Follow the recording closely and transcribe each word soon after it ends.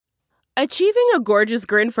Achieving a gorgeous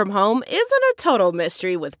grin from home isn't a total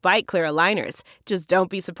mystery with Byte Clear aligners. Just don't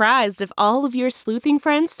be surprised if all of your sleuthing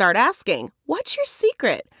friends start asking, "What's your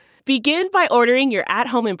secret?" Begin by ordering your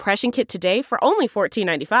at-home impression kit today for only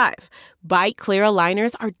 $14.95. Byte Clear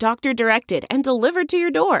aligners are doctor-directed and delivered to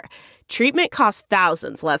your door. Treatment costs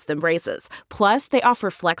thousands less than braces. Plus, they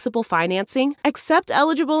offer flexible financing, accept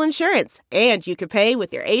eligible insurance, and you can pay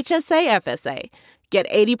with your HSA FSA. Get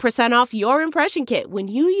 80% off your impression kit when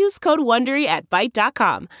you use code WONDERY at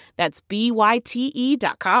Byte.com. That's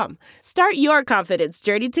BYTE.com. Start your confidence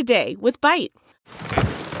journey today with Byte.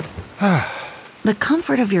 The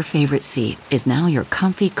comfort of your favorite seat is now your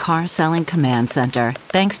comfy car-selling command center,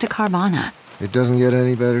 thanks to Carvana. It doesn't get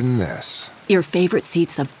any better than this. Your favorite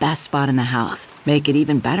seat's the best spot in the house. Make it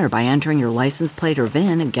even better by entering your license plate or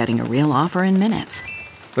VIN and getting a real offer in minutes.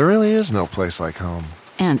 There really is no place like home.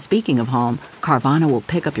 And speaking of home, Carvana will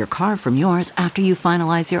pick up your car from yours after you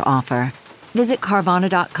finalize your offer. Visit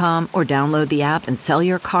Carvana.com or download the app and sell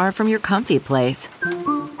your car from your comfy place.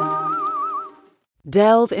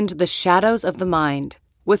 Delve into the shadows of the mind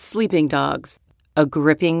with Sleeping Dogs, a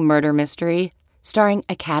gripping murder mystery starring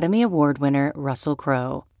Academy Award winner Russell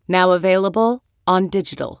Crowe. Now available on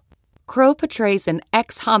digital. Crowe portrays an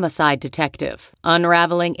ex-homicide detective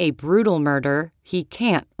unraveling a brutal murder he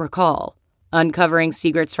can't recall. Uncovering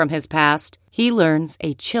secrets from his past, he learns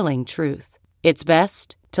a chilling truth. It's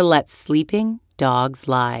best to let sleeping dogs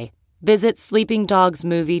lie. Visit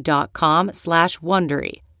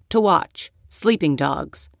sleepingdogsmovie.com/Wondery to watch Sleeping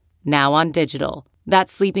Dogs, now on digital.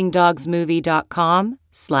 That's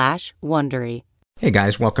sleepingdogsmovie.com/Wondery. Hey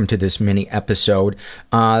guys, welcome to this mini episode.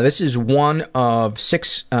 This is one of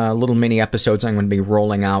 6 little mini episodes I'm going to be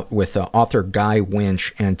rolling out with author Guy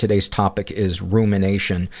Winch, and today's topic is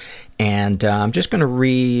rumination. And I'm just going to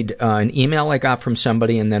read an email I got from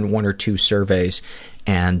somebody and then 1 or 2 surveys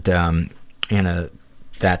and those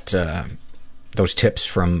tips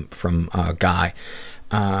from Guy.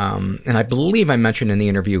 And I believe I mentioned in the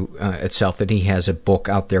interview itself that he has a book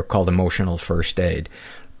out there called Emotional First Aid.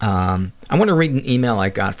 I want to read an email I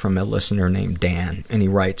got from a listener named Dan, and he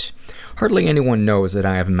writes, "Hardly anyone knows that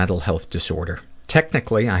I have a mental health disorder.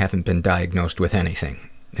 Technically, I haven't been diagnosed with anything.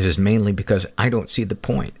 This is mainly because I don't see the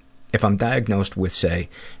point. If I'm diagnosed with, say,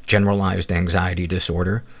 generalized anxiety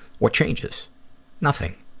disorder, what changes?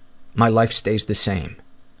 Nothing. My life stays the same.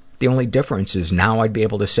 The only difference is now I'd be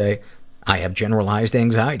able to say, I have generalized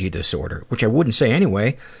anxiety disorder, which I wouldn't say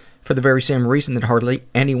anyway, for the very same reason that hardly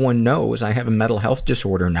anyone knows I have a mental health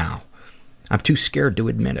disorder now. I'm too scared to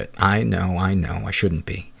admit it. I know, I shouldn't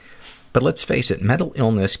be. But let's face it, mental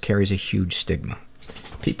illness carries a huge stigma.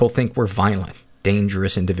 People think we're violent,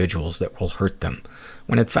 dangerous individuals that will hurt them,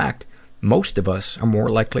 when in fact, most of us are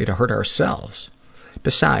more likely to hurt ourselves.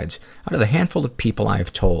 Besides, out of the handful of people I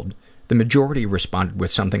have told, the majority responded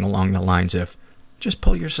with something along the lines of, just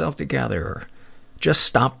pull yourself together, or just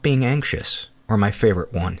stop being anxious, or my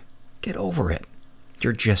favorite one, get over it.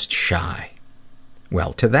 You're just shy.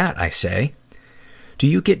 Well, to that I say, do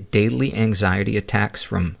you get daily anxiety attacks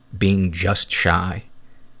from being just shy?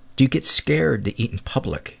 Do you get scared to eat in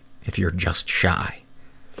public if you're just shy?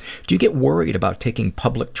 Do you get worried about taking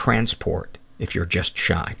public transport if you're just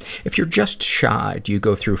shy? If you're just shy, do you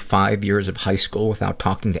go through 5 years of high school without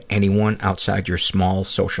talking to anyone outside your small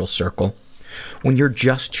social circle? When you're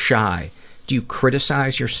just shy, do you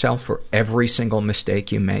criticize yourself for every single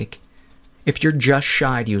mistake you make? If you're just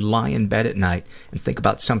shy, do you lie in bed at night and think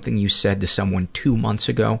about something you said to someone 2 months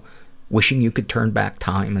ago, wishing you could turn back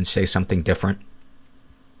time and say something different?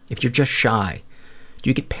 If you're just shy, do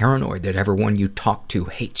you get paranoid that everyone you talk to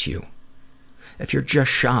hates you? If you're just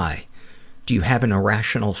shy, do you have an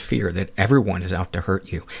irrational fear that everyone is out to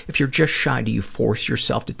hurt you? If you're just shy, do you force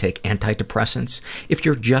yourself to take antidepressants? If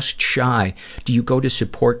you're just shy, do you go to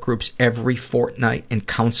support groups every fortnight and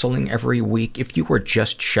counseling every week? If you were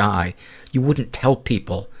just shy, you wouldn't tell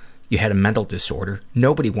people you had a mental disorder.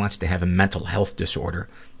 Nobody wants to have a mental health disorder.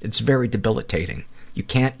 It's very debilitating. You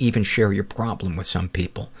can't even share your problem with some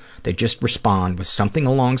people. They just respond with something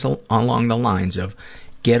along the lines of,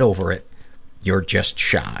 get over it, you're just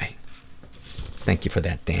shy. Thank you for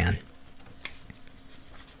that, Dan.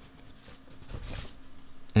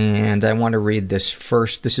 And I want to read this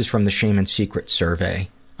first. This is from the Shame and Secret survey.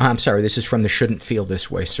 I'm sorry, this is from the Shouldn't Feel This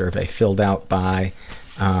Way survey, filled out by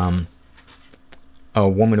a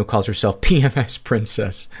woman who calls herself PMS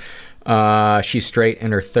Princess. She's straight,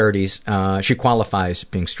 in her 30s. She qualifies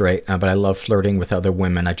being straight, but I love flirting with other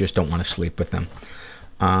women. I just don't want to sleep with them.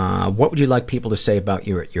 What would you like people to say about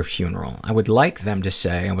you at your funeral? I would like them to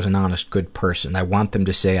say I was an honest, good person. I want them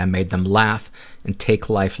to say I made them laugh and take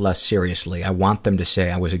life less seriously. I want them to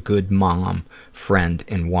say I was a good mom, friend,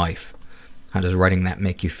 and wife. How does writing that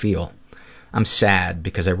make you feel? I'm sad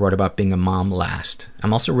because I wrote about being a mom last.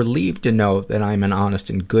 I'm also relieved to know that I'm an honest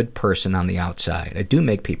and good person on the outside. I do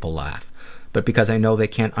make people laugh, but because I know they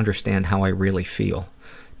can't understand how I really feel.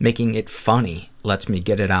 Making it funny lets me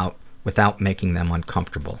get it out without making them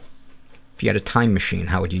uncomfortable. If you had a time machine,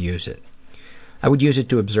 how would you use it? I would use it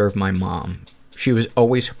to observe my mom. She was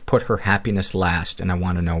always put her happiness last, and I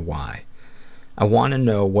want to know why. I want to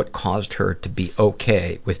know what caused her to be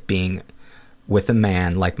okay with being with a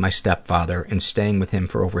man like my stepfather and staying with him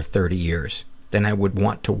for over 30 years. Then I would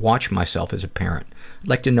want to watch myself as a parent. I'd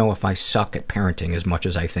like to know if I suck at parenting as much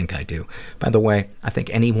as I think I do. By the way, I think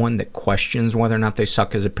anyone that questions whether or not they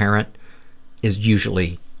suck as a parent is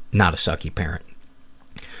usually not a sucky parent.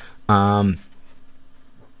 I'd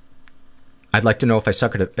like to know if I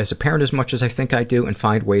suck as a parent as much as I think I do and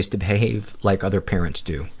find ways to behave like other parents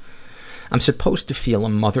do. I'm supposed to feel a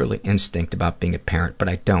motherly instinct about being a parent, but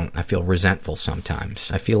I don't. I feel resentful sometimes.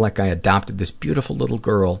 I feel like I adopted this beautiful little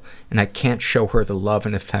girl and I can't show her the love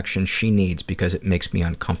and affection she needs because it makes me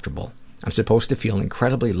uncomfortable. I'm supposed to feel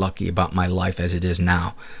incredibly lucky about my life as it is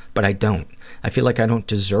now, but I don't. I feel like I don't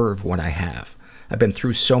deserve what I have. I've been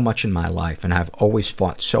through so much in my life, and I've always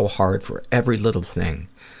fought so hard for every little thing.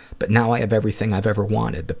 But now I have everything I've ever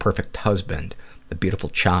wanted: the perfect husband, a beautiful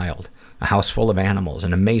child, a house full of animals,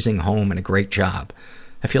 an amazing home, and a great job.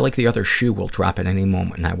 I feel like the other shoe will drop at any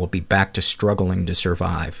moment, and I will be back to struggling to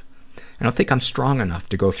survive. I don't think I'm strong enough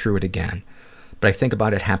to go through it again, but I think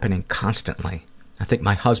about it happening constantly. I think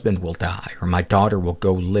my husband will die, or my daughter will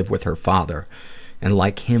go live with her father and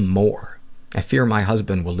like him more. I fear my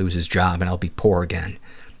husband will lose his job and I'll be poor again.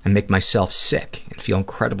 I make myself sick and feel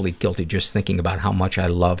incredibly guilty just thinking about how much I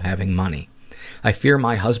love having money. I fear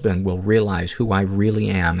my husband will realize who I really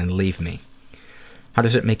am and leave me. How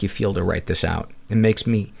does it make you feel to write this out? It makes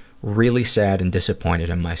me really sad and disappointed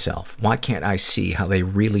in myself. Why can't I see how they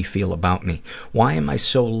really feel about me? Why am I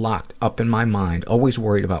so locked up in my mind, always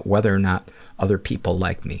worried about whether or not other people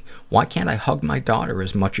like me? Why can't I hug my daughter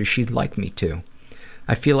as much as she'd like me to?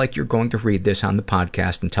 I feel like you're going to read this on the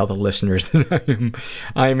podcast and tell the listeners that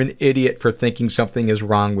I am an idiot for thinking something is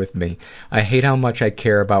wrong with me. I hate how much I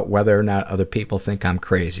care about whether or not other people think I'm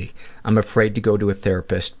crazy. I'm afraid to go to a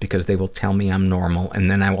therapist because they will tell me I'm normal,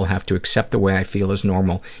 and then I will have to accept the way I feel as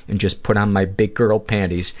normal and just put on my big girl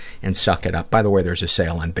panties and suck it up. By the way, there's a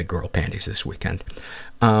sale on big girl panties this weekend.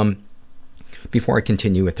 Before I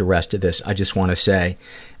continue with the rest of this, I just want to say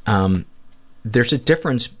there's a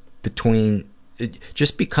difference between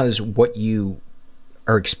just because what you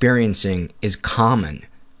are experiencing is common,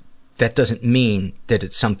 that doesn't mean that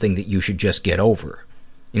it's something that you should just get over.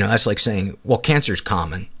 You know, that's like saying, well, cancer's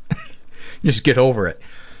common. Just get over it.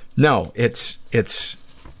 No, it's,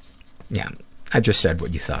 yeah, I just said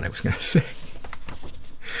what you thought I was going to say.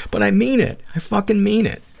 But I mean it. I fucking mean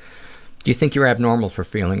it. Do you think you're abnormal for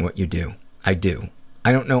feeling what you do? I do.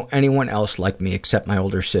 I don't know anyone else like me except my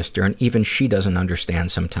older sister, and even she doesn't understand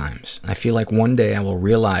sometimes. I feel like one day I will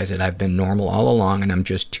realize that I've been normal all along and I'm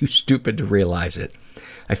just too stupid to realize it.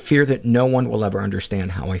 I fear that no one will ever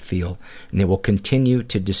understand how I feel, and they will continue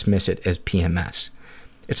to dismiss it as PMS.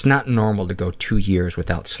 It's not normal to go 2 years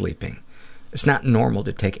without sleeping. It's not normal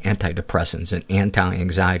to take antidepressants and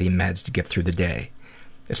anti-anxiety meds to get through the day.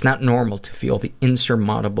 It's not normal to feel the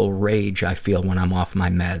insurmountable rage I feel when I'm off my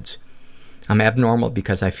meds. I'm abnormal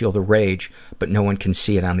because I feel the rage, but no one can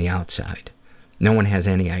see it on the outside. No one has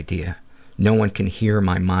any idea. No one can hear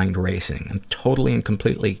my mind racing. I'm totally and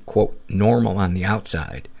completely, quote, normal on the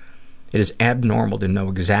outside. It is abnormal to know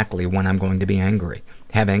exactly when I'm going to be angry,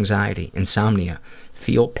 have anxiety, insomnia,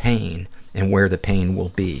 feel pain, and where the pain will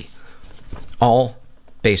be. All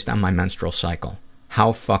based on my menstrual cycle.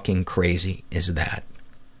 How fucking crazy is that?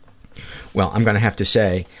 Well, I'm going to have to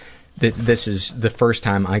say that this is the first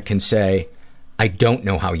time I can say I don't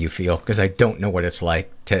know how you feel, because I don't know what it's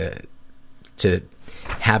like to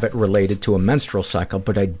have it related to a menstrual cycle,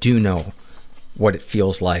 but I do know what it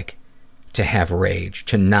feels like to have rage,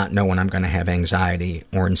 to not know when I'm going to have anxiety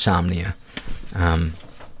or insomnia.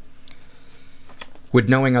 Would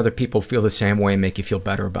knowing other people feel the same way make you feel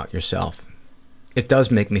better about yourself? It does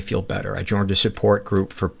make me feel better. I joined a support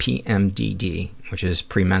group for PMDD, which is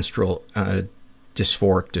premenstrual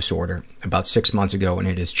dysphoric disorder, about 6 months ago, and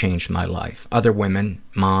it has changed my life. Other women,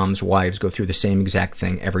 moms, wives, go through the same exact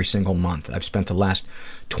thing every single month. I've spent the last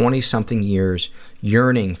 20-something years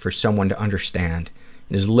yearning for someone to understand.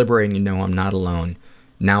 It is liberating to know I'm not alone.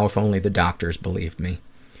 Now if only the doctors believed me.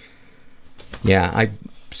 Yeah, I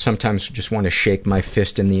sometimes just want to shake my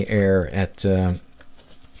fist in the air at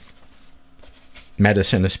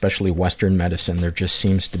medicine, especially Western medicine. There just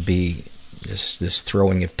seems to be this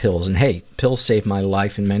throwing of pills. And hey, pills save my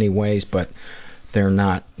life in many ways, but they're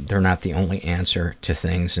not the only answer to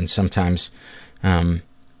things. And sometimes, I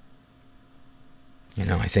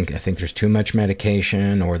think there's too much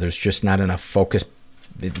medication, or there's just not enough focus,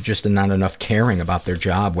 just not enough caring about their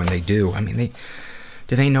job when they do. I mean,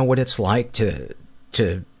 do they know what it's like to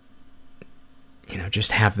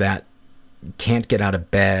just have that, can't get out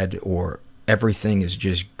of bed, or everything is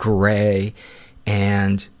just gray,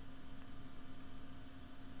 and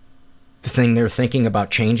the thing they're thinking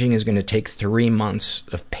about changing is going to take 3 months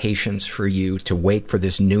of patience for you to wait for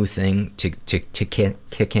this new thing to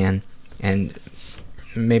kick in. And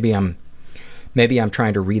maybe I'm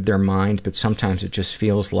trying to read their mind, but sometimes it just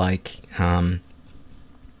feels like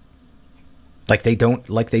they don't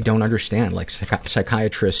understand. Like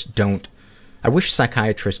psychiatrists don't. I wish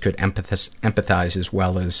psychiatrists could empathize as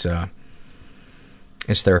well as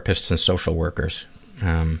therapists and social workers.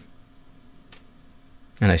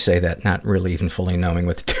 And I say that not really even fully knowing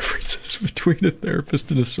what the difference is between a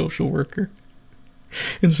therapist and a social worker.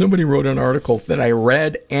 And somebody wrote an article that I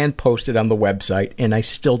read and posted on the website, and I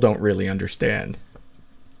still don't really understand.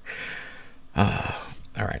 All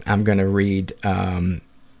right, I'm going to read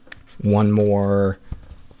one more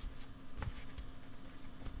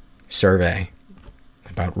survey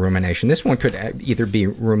about rumination. This one could either be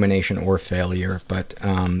rumination or failure, but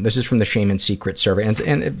this is from the Shame and Secret survey.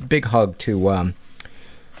 And a big hug to what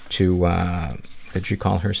did she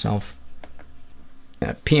call herself?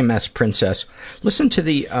 PMS Princess. Listen to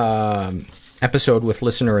the episode with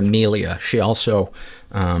listener Amelia. She also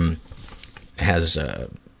has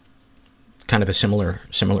kind of a similar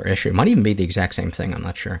issue. It might even be the exact same thing, I'm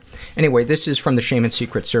not sure. Anyway, this is from the Shame and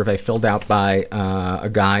Secret survey, filled out by a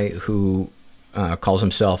guy who calls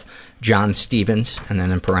himself John Stevens, and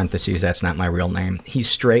then in parentheses, that's not my real name. He's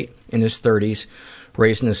straight, in his 30s,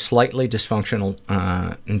 raised in a slightly dysfunctional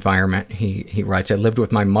environment. He writes, I lived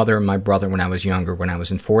with my mother and my brother when I was younger. When I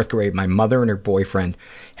was in 4th grade, my mother and her boyfriend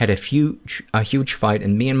had a huge fight,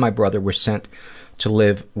 and me and my brother were sent to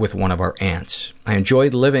live with one of our aunts. I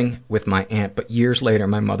enjoyed living with my aunt, but years later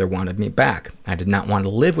my mother wanted me back. I did not want to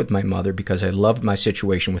live with my mother because I loved my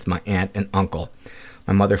situation with my aunt and uncle.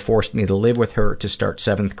 My mother forced me to live with her to start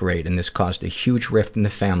 7th grade, and this caused a huge rift in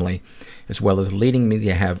the family, as well as leading me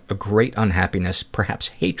to have a great unhappiness, perhaps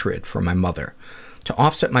hatred, for my mother. To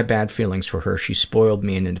offset my bad feelings for her, she spoiled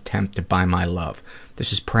me in an attempt to buy my love.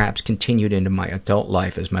 This has perhaps continued into my adult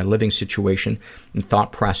life, as my living situation and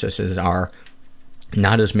thought processes are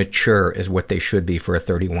not as mature as what they should be for a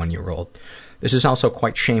 31-year-old. This is also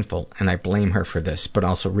quite shameful, and I blame her for this, but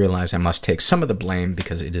also realize I must take some of the blame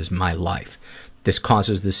because it is my life. This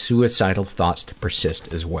causes the suicidal thoughts to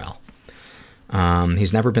persist as well.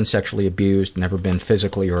 He's never been sexually abused, never been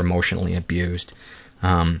physically or emotionally abused.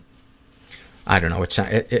 I don't know,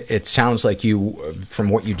 it sounds like you, from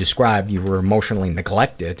what you described, you were emotionally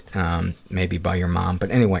neglected, maybe by your mom.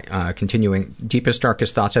 But anyway, continuing, deepest,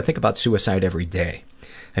 darkest thoughts. I think about suicide every day.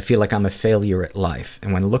 I feel like I'm a failure at life.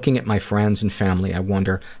 And when looking at my friends and family, I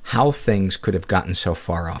wonder how things could have gotten so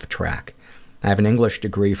far off track. I have an English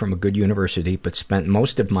degree from a good university, but spent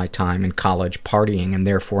most of my time in college partying and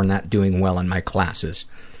therefore not doing well in my classes.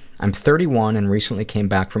 I'm 31 and recently came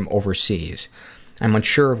back from overseas. I'm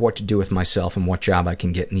unsure of what to do with myself and what job I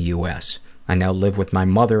can get in the U.S. I now live with my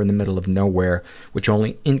mother in the middle of nowhere, which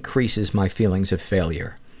only increases my feelings of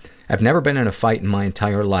failure. I've never been in a fight in my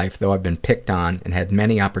entire life, though I've been picked on and had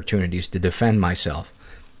many opportunities to defend myself.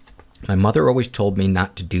 My mother always told me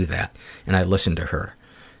not to do that, and I listened to her.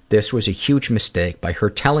 This was a huge mistake by her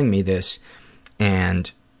telling me this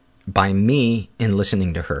and by me in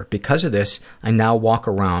listening to her. Because of this, I now walk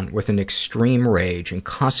around with an extreme rage and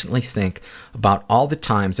constantly think about all the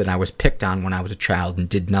times that I was picked on when I was a child and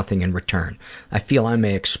did nothing in return. I feel I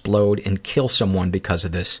may explode and kill someone because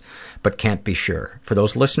of this, but can't be sure. For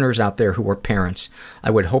those listeners out there who are parents,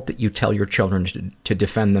 I would hope that you tell your children to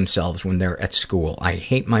defend themselves when they're at school. I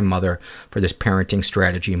hate my mother for this parenting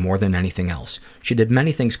strategy more than anything else. She did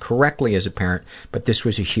many things correctly as a parent, but this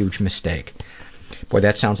was a huge mistake. Boy,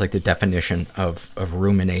 that sounds like the definition of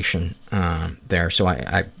rumination there. So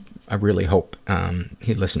I really hope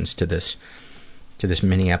he listens to this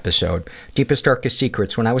mini episode. Deepest, darkest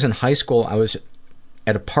secrets. When I was in high school, I was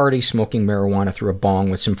at a party smoking marijuana through a bong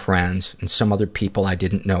with some friends and some other people I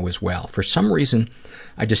didn't know as well. For some reason,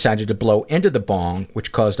 I decided to blow into the bong,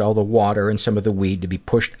 which caused all the water and some of the weed to be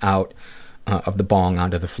pushed out of the bong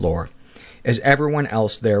onto the floor. As everyone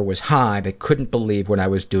else there was high, they couldn't believe what I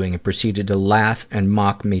was doing and proceeded to laugh and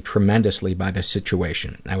mock me tremendously by the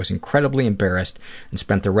situation. I was incredibly embarrassed and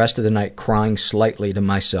spent the rest of the night crying slightly to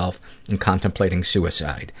myself and contemplating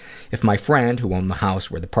suicide. If my friend, who owned the house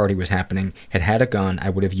where the party was happening, had had a gun, I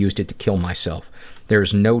would have used it to kill myself. There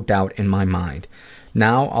is no doubt in my mind.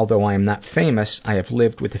 Now, although I am not famous, I have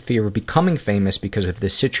lived with the fear of becoming famous because of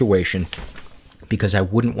this situation, because I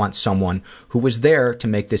wouldn't want someone who was there to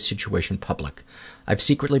make this situation public. I've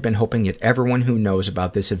secretly been hoping that everyone who knows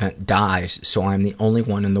about this event dies, so I'm the only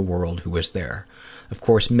one in the world who was there. Of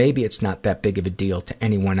course, maybe it's not that big of a deal to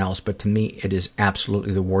anyone else, but to me it is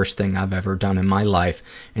absolutely the worst thing I've ever done in my life,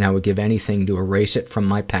 and I would give anything to erase it from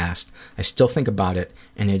my past. I still think about it,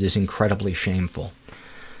 and it is incredibly shameful.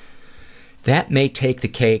 That may take the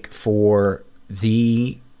cake for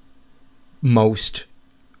the most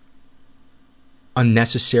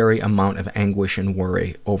unnecessary amount of anguish and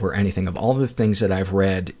worry over anything. Of all the things that I've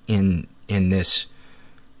read in this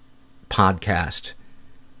podcast,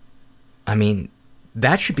 I mean,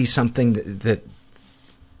 that should be something that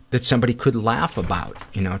somebody could laugh about,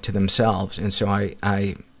 to themselves. And so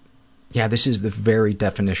yeah, this is the very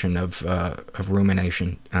definition of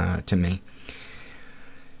rumination to me.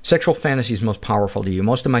 Sexual fantasies most powerful to you.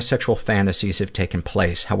 Most of my sexual fantasies have taken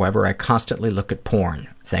place. However, I constantly look at porn,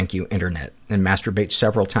 thank you internet, and masturbate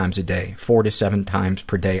several times a day, 4 to 7 times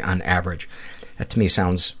per day on average. That to me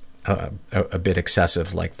sounds a bit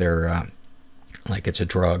excessive, like they're like it's a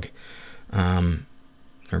drug.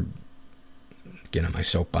 Or get on my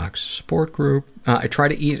soapbox. Support group. I try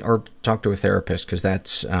to eat or talk to a therapist, because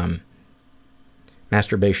that's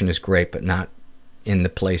masturbation is great, but not in the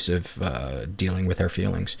place of dealing with our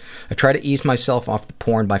feelings. I try to ease myself off the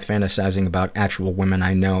porn by fantasizing about actual women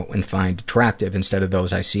I know and find attractive instead of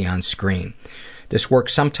those I see on screen. This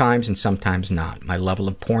works sometimes and sometimes not. My level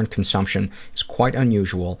of porn consumption is quite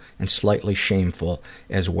unusual and slightly shameful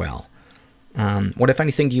as well. What, if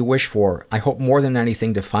anything, do you wish for? I hope more than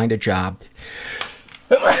anything to find a job.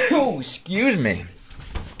 Oh, excuse me.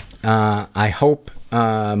 I hope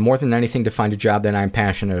more than anything to find a job that I'm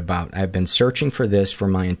passionate about. I've been searching for this for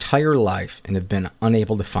my entire life and have been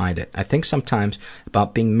unable to find it. I think sometimes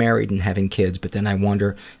about being married and having kids, but then I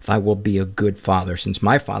wonder if I will be a good father, since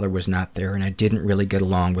my father was not there and I didn't really get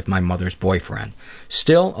along with my mother's boyfriend.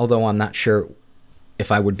 Still, although I'm not sure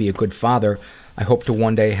if I would be a good father, I hope to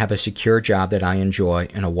one day have a secure job that I enjoy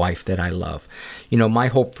and a wife that I love. My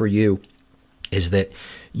hope for you is that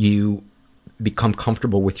you become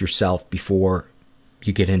comfortable with yourself before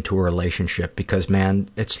you get into a relationship, because, man,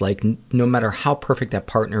 it's like no matter how perfect that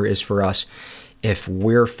partner is for us, if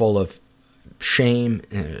we're full of shame,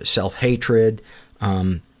 self-hatred,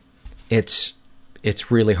 it's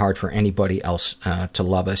really hard for anybody else to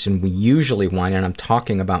love us. And we usually and I'm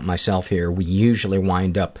talking about myself here, we usually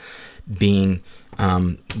wind up being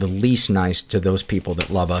the least nice to those people that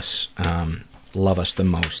love us the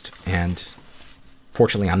most. And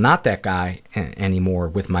fortunately, I'm not that guy anymore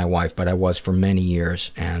with my wife, but I was for many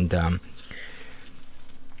years. And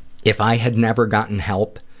if I had never gotten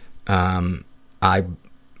help, I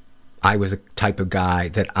was a type of guy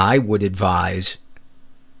that I would advise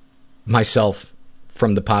myself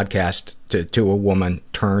from the podcast to a woman,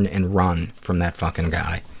 turn and run from that fucking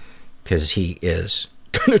guy, because he is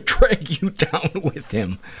gonna drag you down with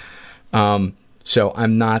him. So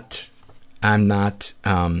I'm not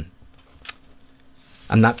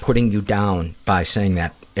putting you down by saying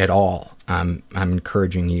that at all. I'm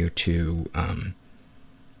encouraging you to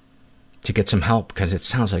get some help, because it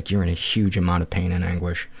sounds like you're in a huge amount of pain and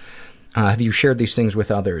anguish. Have you shared these things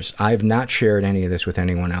with others? I have not shared any of this with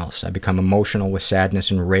anyone else. I become emotional with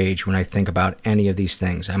sadness and rage when I think about any of these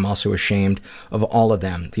things. I'm also ashamed of all of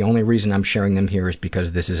them. The only reason I'm sharing them here is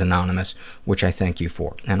because this is anonymous, which I thank you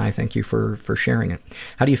for. And I thank you for sharing it.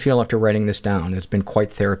 How do you feel after writing this down? It's been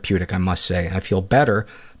quite therapeutic, I must say. I feel better,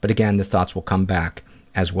 but again, the thoughts will come back,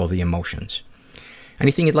 as will the emotions.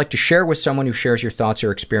 Anything you'd like to share with someone who shares your thoughts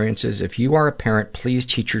or experiences? If you are a parent, please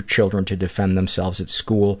teach your children to defend themselves at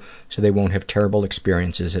school so they won't have terrible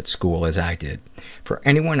experiences at school as I did. For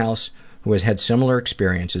anyone else who has had similar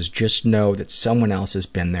experiences, just know that someone else has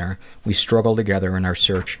been there. We struggle together in our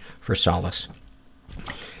search for solace.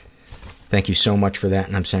 Thank you so much for that,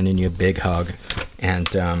 and I'm sending you a big hug. And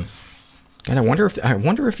God, I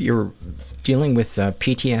wonder if you're dealing with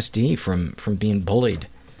PTSD from being bullied.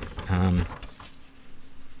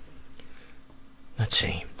 Let's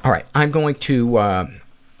see. All right, I'm going to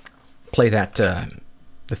play that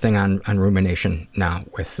the thing on rumination now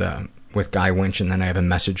with Guy Winch, and then I have a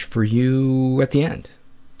message for you at the end.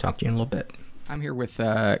 Talk to you in a little bit. I'm here with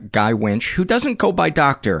Guy Winch, who doesn't go by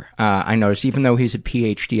doctor. I notice, even though he's a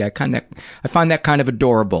PhD, I find that kind of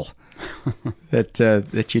adorable.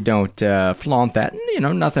 that you don't flaunt that. You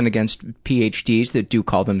know, nothing against PhDs that do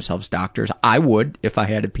call themselves doctors. I would if I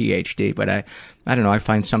had a PhD, but I don't know. I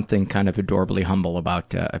find something kind of adorably humble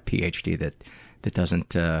about a PhD that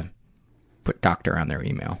doesn't put doctor on their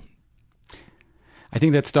email. I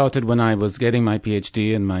think that started when I was getting my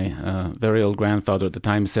PhD, and my very old grandfather at the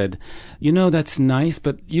time said, "You know, that's nice,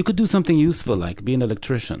 but you could do something useful, like be an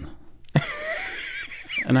electrician."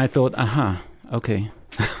 And I thought, okay.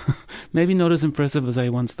 Maybe not as impressive as I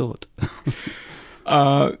once thought.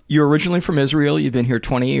 You're originally from Israel. You've been here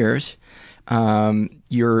 20 years.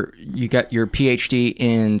 You got your PhD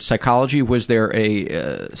in psychology. Was there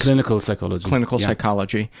a clinical psychology? Clinical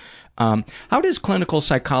psychology. How does clinical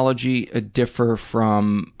psychology differ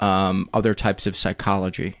from other types of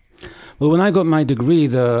psychology? Well, when I got my degree,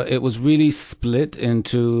 it was really split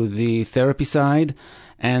into the therapy side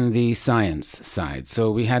and the science side.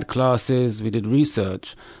 So we had classes, we did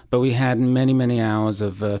research, but we had many, many hours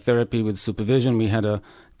of therapy with supervision. We had a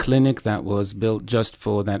clinic that was built just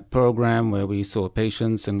for that program where we saw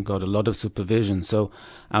patients and got a lot of supervision. So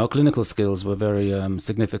our clinical skills were very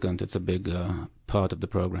significant. It's a big part of the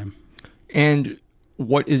program. And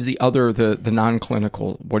what is the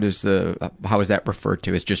non-clinical, how is that referred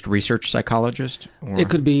to? Is just research psychologist? Or? It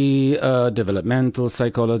could be developmental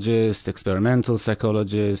psychologist, experimental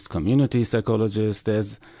psychologist, community psychologist. There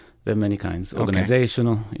are many kinds.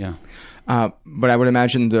 Organizational, yeah. But I would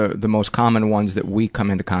imagine the most common ones that we come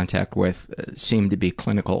into contact with seem to be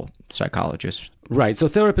clinical psychologists. Right. So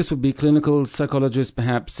therapists would be clinical psychologists,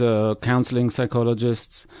 perhaps counseling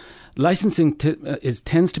psychologists. Licensing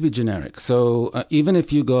tends to be generic. So even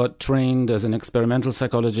if you got trained as an experimental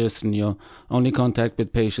psychologist and your only contact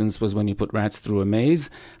with patients was when you put rats through a maze,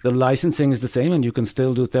 the licensing is the same, and you can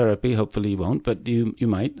still do therapy. Hopefully you won't, but you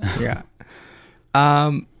might. Yeah.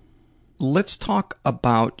 Let's talk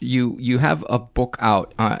about you. You have a book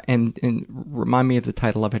out, and remind me of the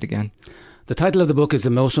title of it again. The title of the book is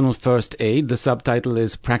Emotional First Aid. The subtitle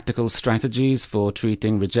is Practical Strategies for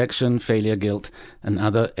Treating Rejection, Failure, Guilt, and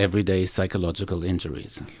Other Everyday Psychological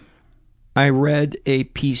Injuries. I read a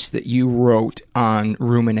piece that you wrote on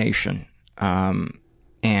rumination,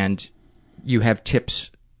 and you have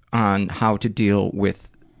tips on how to deal with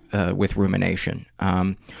rumination.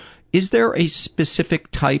 Is there a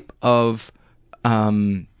specific type of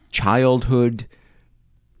childhood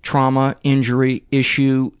trauma, injury,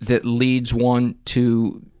 issue that leads one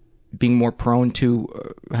to being more prone to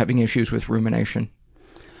having issues with rumination?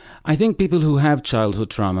 I think people who have childhood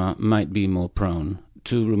trauma might be more prone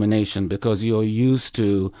to rumination because you're used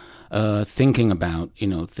to thinking about,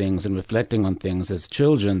 things and reflecting on things as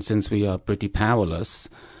children. Since we are pretty powerless,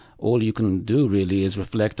 all you can do really is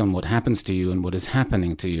reflect on what happens to you and what is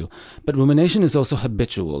happening to you. But rumination is also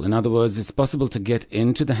habitual. In other words, it's possible to get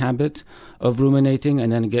into the habit of ruminating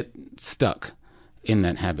and then get stuck in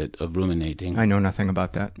that habit of ruminating. I know nothing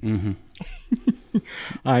about that. Mm-hmm.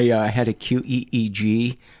 I had a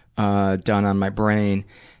QEEG done on my brain,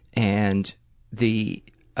 and the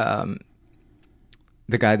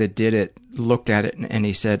guy that did it looked at it and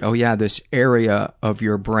he said, "Oh yeah, this area of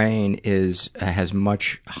your brain has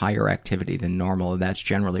much higher activity than normal. And that's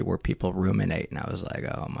generally where people ruminate." And I was like,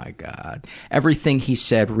 "Oh my God!" Everything he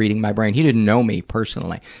said, reading my brain, he didn't know me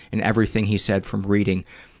personally, and everything he said from reading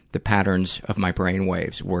the patterns of my brain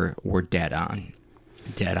waves were dead on.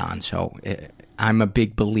 So I'm a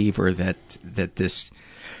big believer that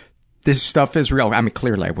this stuff is real. I mean,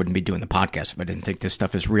 clearly I wouldn't be doing the podcast if I didn't think this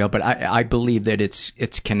stuff is real, but I believe that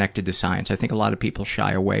it's connected to science. I think a lot of people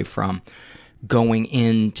shy away from going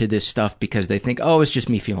into this stuff because they think, oh, it's just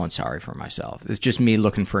me feeling sorry for myself. It's just me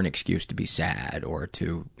looking for an excuse to be sad or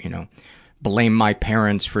to, blame my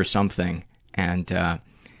parents for something. And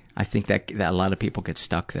I think that a lot of people get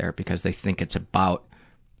stuck there because they think it's about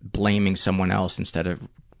blaming someone else instead of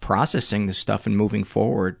processing the stuff and moving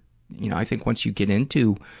forward. I think once you get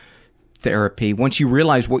into therapy, once you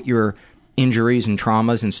realize what your injuries and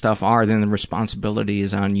traumas and stuff are, then the responsibility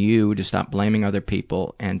is on you to stop blaming other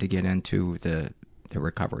people and to get into the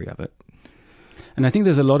recovery of it. And I think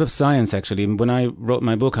there's a lot of science, actually. When I wrote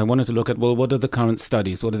my book, I wanted to look at, what are the current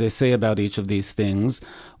studies? What do they say about each of these things?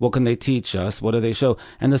 What can they teach us? What do they show?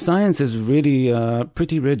 And the science is really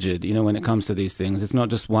pretty rigid, when it comes to these things. It's not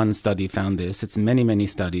just one study found this. It's many, many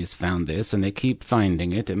studies found this, and they keep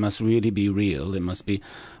finding it. It must really be real. It must be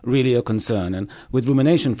really a concern. And with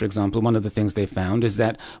rumination, for example, one of the things they found is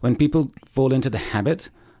that when people fall into the habit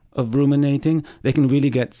of ruminating, they can really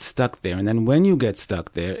get stuck there. And then when you get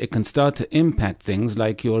stuck there, it can start to impact things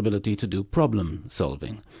like your ability to do problem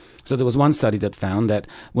solving. So there was one study that found that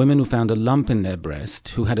women who found a lump in their breast,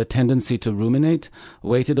 who had a tendency to ruminate,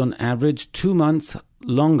 waited on average 2 months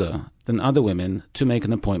longer than other women to make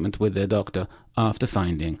an appointment with their doctor after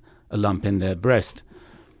finding a lump in their breast.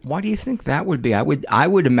 Why do you think that would be? I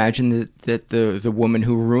would imagine that the woman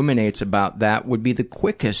who ruminates about that would be the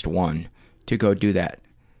quickest one to go do that.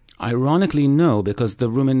 Ironically, no, because the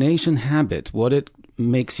rumination habit, what it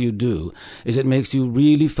makes you do is it makes you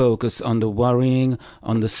really focus on the worrying,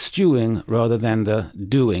 on the stewing, rather than the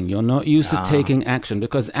doing. You're not used to taking action,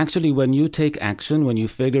 because actually when you take action, when you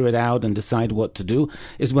figure it out and decide what to do,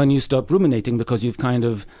 is when you stop ruminating, because you've kind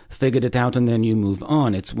of figured it out and then you move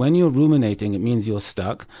on. It's when you're ruminating, it means you're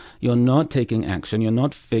stuck, you're not taking action, you're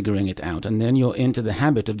not figuring it out, and then you're into the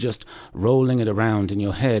habit of just rolling it around in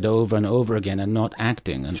your head over and over again and not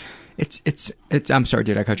acting. And It's. I'm sorry,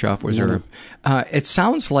 did I cut you off? No. It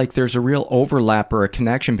sounds like there's a real overlap or a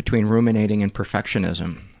connection between ruminating and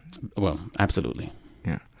perfectionism. Well, absolutely.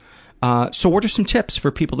 Yeah. So what are some tips for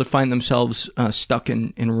people that find themselves stuck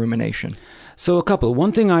in rumination? So a couple.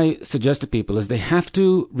 One thing I suggest to people is they have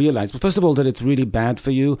to realize, well, first of all, that it's really bad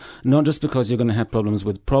for you, not just because you're going to have problems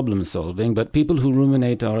with problem solving, but people who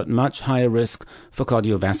ruminate are at much higher risk for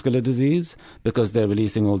cardiovascular disease because they're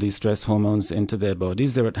releasing all these stress hormones into their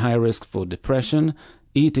bodies. They're at higher risk for depression,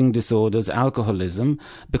 eating disorders, alcoholism,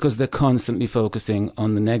 because they're constantly focusing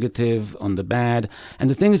on the negative, on the bad.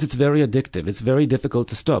 And the thing is, it's very addictive. It's very difficult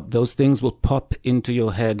to stop. Those things will pop into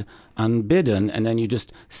your head unbidden, and then you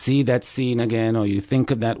just see that scene again, or you think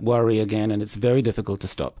of that worry again, and it's very difficult to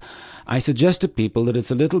stop. I suggest to people that it's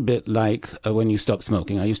a little bit like when you stop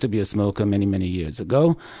smoking. I used to be a smoker many, many years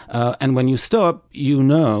ago. And when you stop, you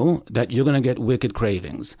know that you're going to get wicked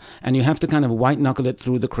cravings. And you have to kind of white-knuckle it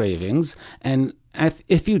through the cravings. And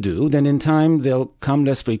if you do, then in time they'll come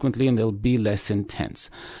less frequently and they'll be less intense.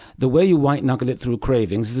 The way you white-knuckle it through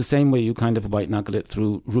cravings is the same way you kind of white-knuckle it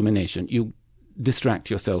through rumination. You distract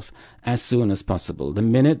yourself as soon as possible. The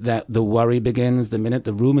minute that the worry begins, the minute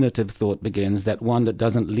the ruminative thought begins, that one that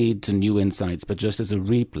doesn't lead to new insights but just as a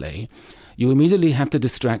replay, you immediately have to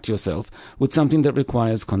distract yourself with something that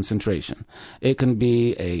requires concentration. It can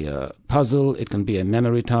be a puzzle, it can be a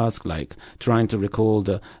memory task like trying to recall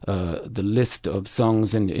the list of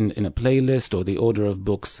songs in a playlist, or the order of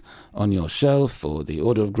books on your shelf, or the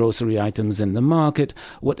order of grocery items in the market.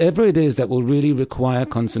 Whatever it is that will really require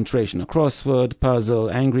concentration. A crossword, puzzle,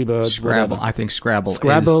 Angry Birds, Scrabble. whatever. I think Scrabble is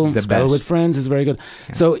the best. With friends is very good.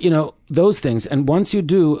 Yeah. So, those things. And once you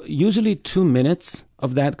do, usually 2 minutes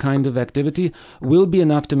of that kind of activity will be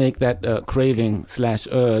enough to make that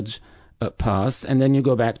craving/urge pass, and then you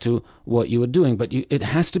go back to what you were doing. But it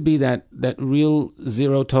has to be that real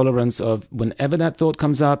zero tolerance of whenever that thought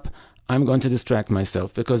comes up, I'm going to distract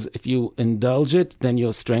myself, because if you indulge it, then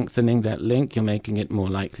you're strengthening that link, you're making it more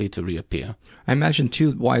likely to reappear. I imagine,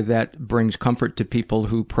 too, why that brings comfort to people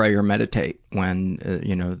who pray or meditate when,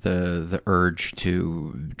 the urge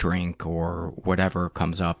to drink or whatever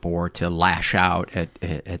comes up, or to lash out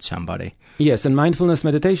at somebody. Yes, and mindfulness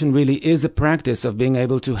meditation really is a practice of being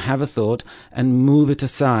able to have a thought and move it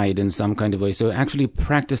aside in some kind of way. So actually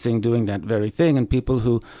practicing doing that very thing, and people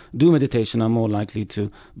who do meditation are more likely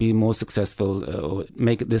to be more successful or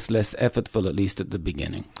make this less effortful, at least at the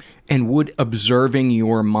beginning. And would observing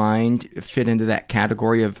your mind fit into that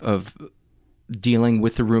category of dealing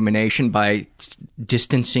with the rumination by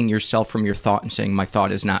distancing yourself from your thought and saying, my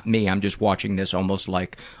thought is not me, I'm just watching this almost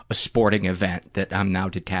like a sporting event that I'm now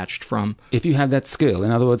detached from? If you have that skill.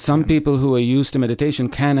 In other words, some people who are used to meditation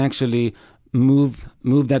can actually move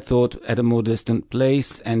that thought at a more distant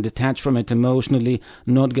place and detach from it emotionally,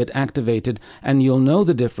 not get activated. And you'll know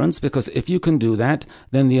the difference, because if you can do that,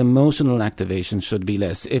 then the emotional activation should be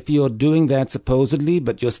less. If you're doing that supposedly,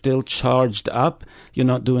 but you're still charged up, you're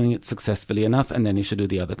not doing it successfully enough, and then you should do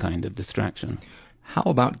the other kind of distraction. How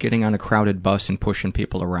about getting on a crowded bus and pushing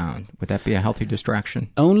people around? Would that be a healthy distraction?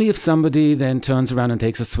 Only if somebody then turns around and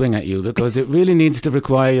takes a swing at you, because it really needs to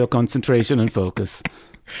require your concentration and focus.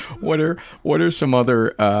 What are some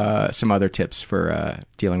other tips for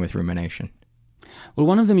dealing with rumination? Well,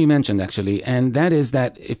 one of them you mentioned, actually, and that is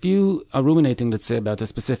that if you are ruminating, let's say, about a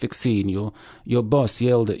specific scene, your boss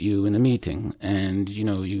yelled at you in a meeting, and,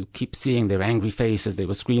 you keep seeing their angry faces, they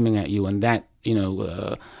were screaming at you, and that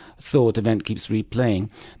thought event keeps replaying,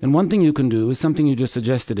 then one thing you can do is something you just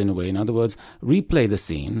suggested in a way. In other words, replay the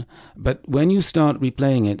scene, but when you start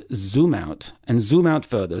replaying it, zoom out and zoom out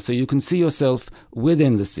further so you can see yourself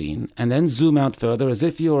within the scene, and then zoom out further as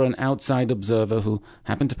if you're an outside observer who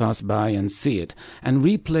happened to pass by and see it, and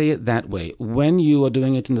replay it that way. When you are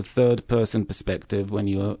doing it in the third person perspective, when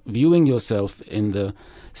you are viewing yourself in the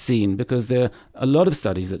scene, because there are a lot of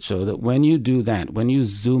studies that show that when you do that, when you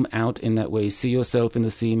zoom out in that way, see yourself in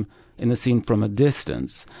the scene from a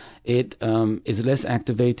distance, it is less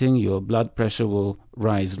activating. Your blood pressure will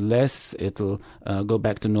rise less. It'll go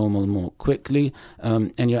back to normal more quickly,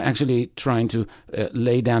 and you're actually trying to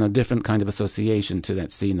lay down a different kind of association to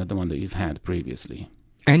that scene than the one that you've had previously.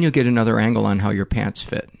 And you'll get another angle on how your pants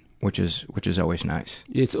fit, which is always nice.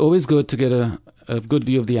 It's always good to get a good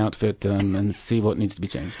view of the outfit and see what needs to be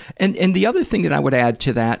changed. And the other thing that I would add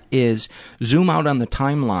to that is zoom out on the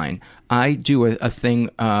timeline. I do a thing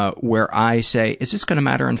where I say, is this going to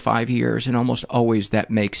matter in 5 years? And almost always that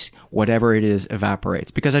makes whatever it is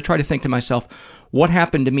evaporates. Because I try to think to myself, what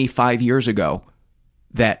happened to me 5 years ago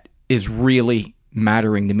that is really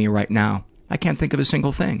mattering to me right now? I can't think of a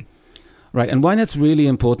single thing. Right, and why that's really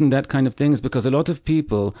important, that kind of thing, is because a lot of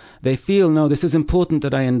people, they feel, no, this is important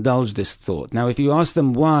that I indulge this thought. Now, if you ask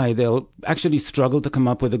them why, they'll actually struggle to come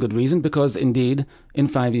up with a good reason, because indeed, in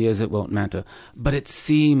 5 years it won't matter. But it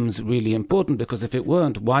seems really important, because if it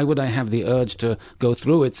weren't, why would I have the urge to go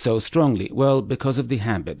through it so strongly? Well, because of the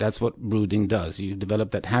habit. That's what brooding does. You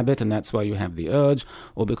develop that habit, and that's why you have the urge,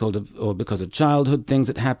 or because of childhood things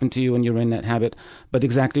that happen to you and you're in that habit. But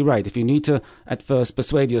exactly right. If you need to, at first,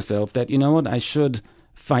 persuade yourself that, you know what, I should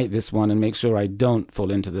fight this one and make sure I don't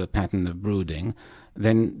fall into the pattern of brooding,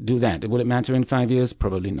 then do that. Will it matter in 5 years?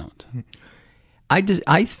 Probably not. I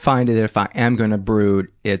find that if I am going to brood,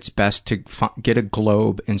 it's best to get a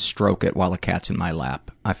globe and stroke it while a cat's in my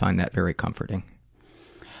lap. I find that very comforting.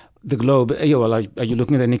 The globe, are you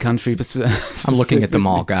looking at any country? I'm looking at them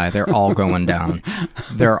all, Guy. They're all going down.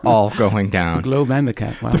 They're all going down. The globe and the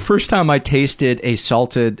cat, wow. The first time I tasted a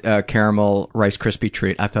salted caramel Rice Krispie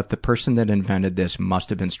treat, I thought the person that invented this must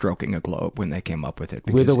have been stroking a globe when they came up with it.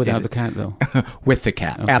 With or without the cat, though? With the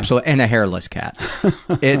cat, okay. Absolutely. And a hairless cat.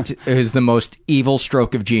 It was the most evil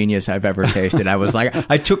stroke of genius I've ever tasted. I was like,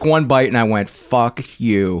 I took one bite and I went, fuck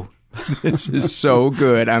you. This is so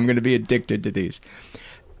good. I'm going to be addicted to these.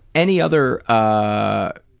 Any other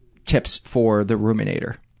tips for the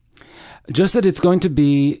ruminator? Just that it's going to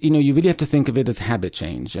be, you really have to think of it as habit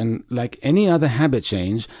change. And like any other habit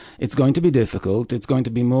change, it's going to be difficult. It's going to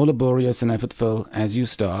be more laborious and effortful as you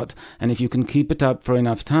start. And if you can keep it up for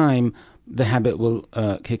enough time, the habit will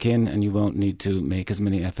kick in and you won't need to make as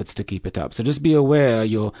many efforts to keep it up. So just be aware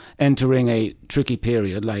you're entering a tricky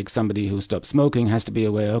period, like somebody who stopped smoking has to be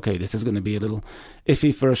aware, okay, this is going to be a little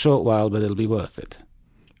iffy for a short while, but it'll be worth it.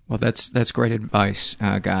 Well, that's great advice,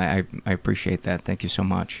 Guy. I appreciate that. Thank you so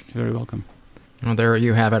much. You're very welcome. Well, there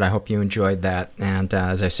you have it. I hope you enjoyed that. And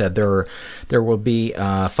as I said, there will be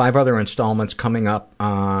 5 other installments coming up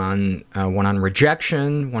on one on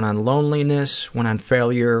rejection, one on loneliness, one on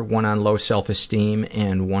failure, one on low self-esteem,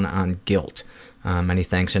 and one on guilt. Many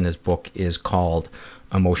thanks. And his book is called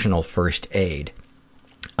Emotional First Aid.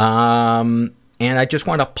 And I just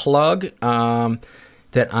want to plug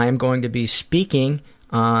that I'm going to be speaking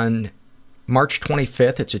on March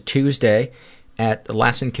 25th, it's a Tuesday, at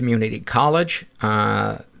Lassen Community College.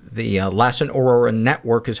 The Lassen Aurora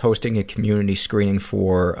Network is hosting a community screening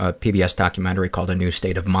for a PBS documentary called A New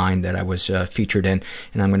State of Mind that I was featured in,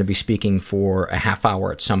 and I'm going to be speaking for a half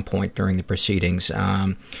hour at some point during the proceedings.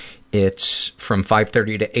 It's from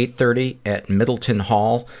 5:30 to 8:30 at Middleton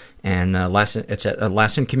Hall, and it's at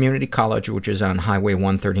Lassen Community College, which is on Highway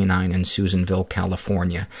 139 in Susanville,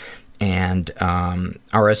 California. And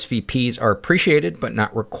RSVPs are appreciated but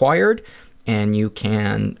not required, and you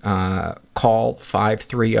can call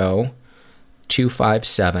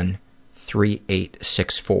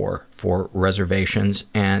 530-257-3864 for reservations.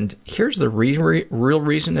 And here's the real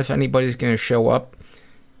reason if anybody's going to show up: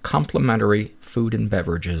 complimentary food and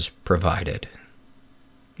beverages provided.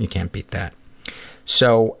 You can't beat that.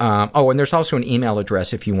 So, and there's also an email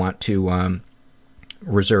address if you want to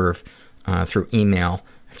reserve through email.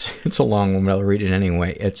 It's a long one, but I'll read it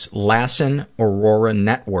anyway. It's Lassen Aurora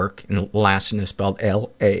Network, and Lassen is spelled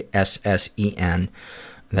L-A-S-S-E-N.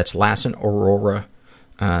 That's Lassen Aurora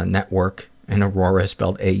Network, and Aurora is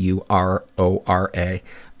spelled A-U-R-O-R-A,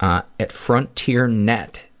 at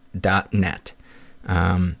frontiernet.net.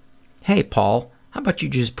 Hey, Paul, how about you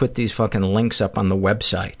just put these fucking links up on the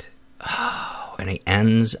website? Oh, and he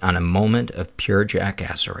ends on a moment of pure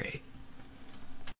jackassery.